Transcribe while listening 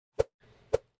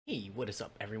Hey, what is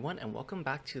up everyone, and welcome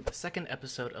back to the second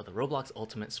episode of the Roblox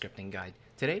Ultimate Scripting Guide.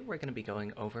 Today we're going to be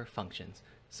going over functions,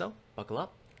 so buckle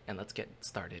up and let's get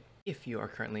started. If you are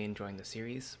currently enjoying the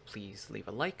series, please leave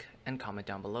a like and comment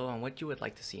down below on what you would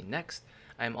like to see next.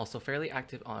 I am also fairly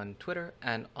active on Twitter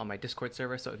and on my Discord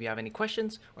server, so if you have any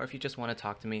questions or if you just want to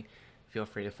talk to me, feel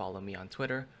free to follow me on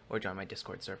Twitter or join my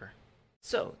Discord server.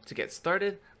 So to get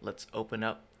started, let's open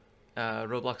up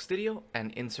Roblox Studio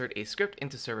and insert a script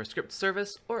into server script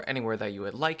service or anywhere that you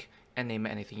would like and name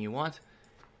it anything you want.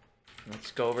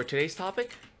 Let's go over today's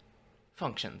topic,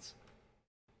 functions.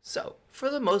 So for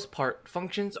the most part,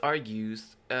 functions are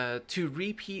used to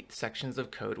repeat sections of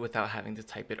code without having to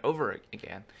type it over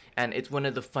again, and it's one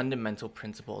of the fundamental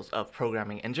principles of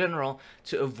programming in general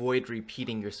to avoid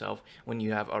repeating yourself when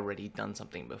you have already done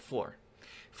something before.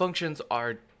 Functions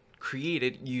are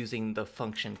created using the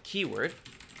function keyword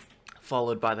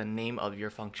followed by the name of your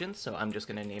function. So I'm just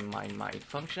going to name mine my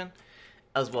function,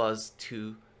 as well as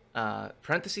two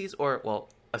parentheses, or well,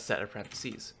 a set of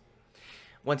parentheses.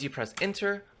 Once you press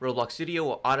enter, Roblox Studio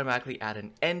will automatically add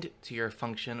an end to your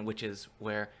function, which is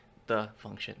where the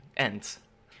function ends.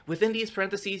 Within these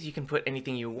parentheses, you can put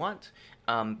anything you want.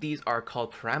 These are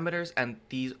called parameters, and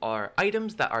these are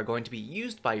items that are going to be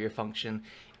used by your function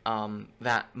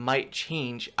that might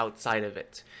change outside of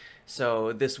it.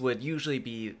 So this would usually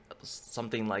be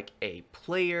something like a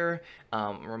player,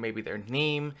 or maybe their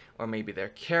name, or maybe their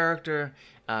character,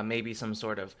 maybe some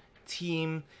sort of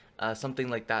team, something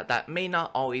like that. That may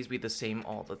not always be the same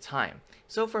all the time.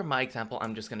 So for my example,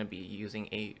 I'm just going to be using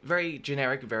a very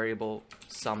generic variable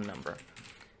sum number.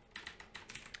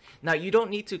 Now you don't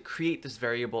need to create this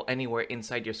variable anywhere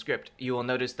inside your script. You will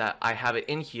notice that I have it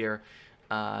in here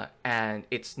and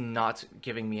it's not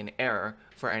giving me an error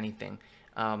for anything.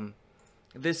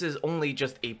 This is only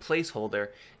just a placeholder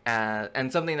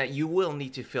and something that you will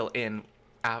need to fill in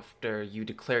after you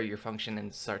declare your function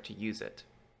and start to use it.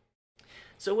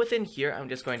 So within here, I'm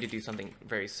just going to do something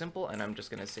very simple, and I'm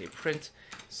just going to say print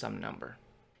some number.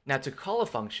 Now to call a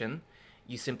function,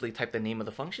 you simply type the name of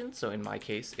the function. So in my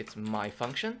case, it's my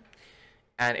function,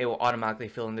 and it will automatically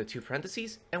fill in the two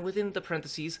parentheses. And within the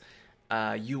parentheses,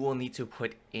 you will need to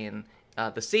put in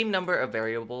the same number of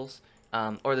variables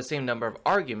or the same number of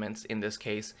arguments in this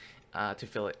case to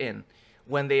fill it in.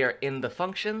 When they are in the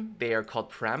function, they are called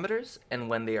parameters, and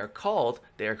when they are called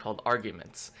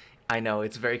arguments. I know,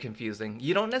 it's very confusing.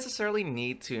 You don't necessarily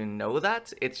need to know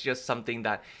that, it's just something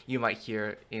that you might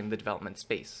hear in the development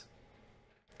space.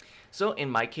 So in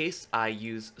my case, I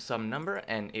use some number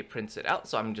and it prints it out,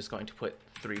 so I'm just going to put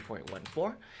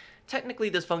 3.14. Technically,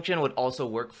 this function would also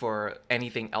work for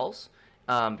anything else,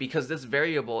 because this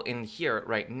variable in here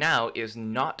right now is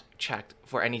not checked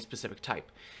for any specific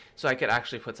type. So I could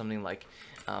actually put something like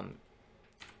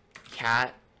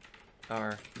cat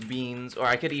or beans, or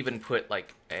I could even put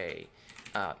like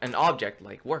an object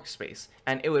like workspace,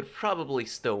 and it would probably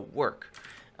still work.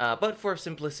 But for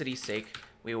simplicity's sake,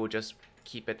 we will just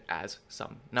keep it as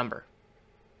some number.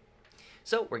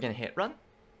 So we're going to hit run.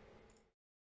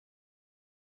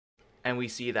 And we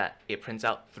see that it prints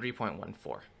out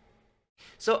 3.14.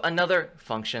 So another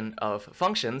function of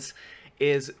functions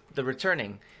is the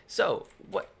returning. So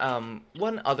what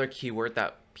one other keyword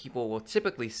that people will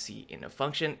typically see in a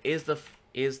function is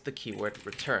the keyword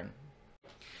return.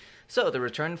 So the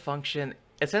return function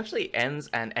essentially ends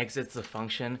and exits the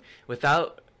function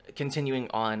without continuing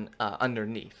on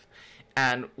underneath.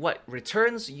 And what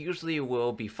returns usually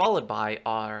will be followed by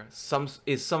are some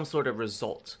sort of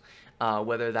result.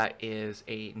 Whether that is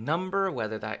a number,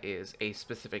 whether that is a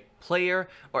specific player,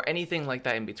 or anything like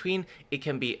that in between. It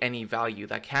can be any value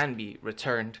that can be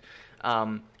returned.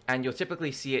 And you'll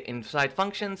typically see it inside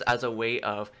functions as a way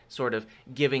of sort of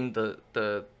giving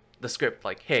the script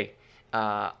like, hey,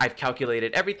 I've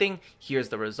calculated everything, here's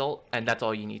the result, and that's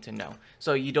all you need to know.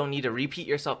 So you don't need to repeat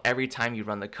yourself every time you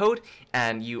run the code,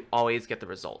 and you always get the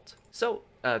result. So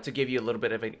to give you a little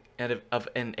bit of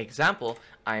an example,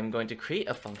 I'm going to create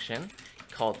a function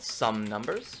called sum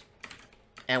numbers,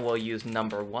 and we'll use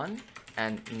number 1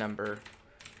 and number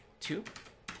 2.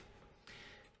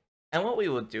 And what we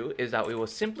will do is that we will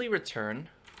simply return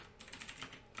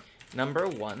number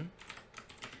 1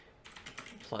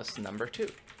 plus number 2.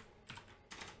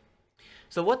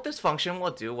 So what this function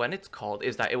will do when it's called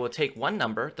is that it will take one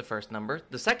number, the first number,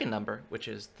 the second number, which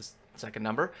is the second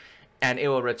number, and it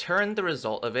will return the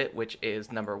result of it, which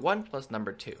is number 1 plus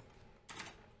number 2.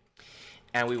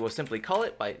 And we will simply call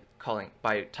it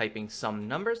by typing some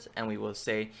numbers, and we will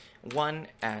say 1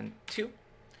 and 2.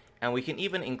 And we can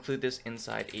even include this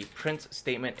inside a print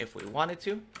statement if we wanted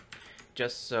to,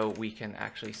 just so we can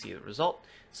actually see the result.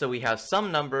 So we have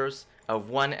some numbers of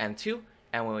 1 and 2,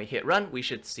 and when we hit run, we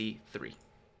should see 3.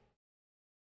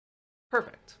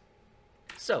 Perfect.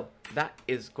 So that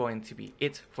is going to be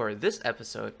it for this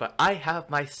episode, but I have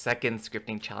my second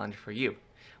scripting challenge for you,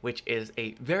 which is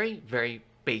a very, very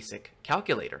basic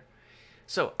calculator.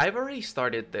 So I've already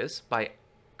started this by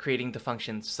creating the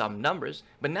function SUMNumbers,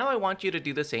 but now I want you to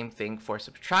do the same thing for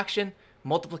subtraction,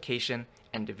 multiplication,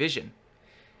 and division.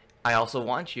 I also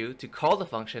want you to call the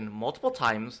function multiple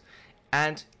times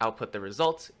and output the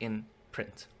results in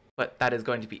print. But that is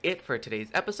going to be it for today's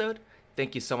episode.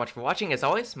 Thank you so much for watching. As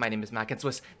always, my name is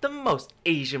MacAndSwiss, the most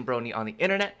Asian brony on the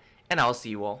internet, and I'll see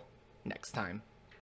you all next time.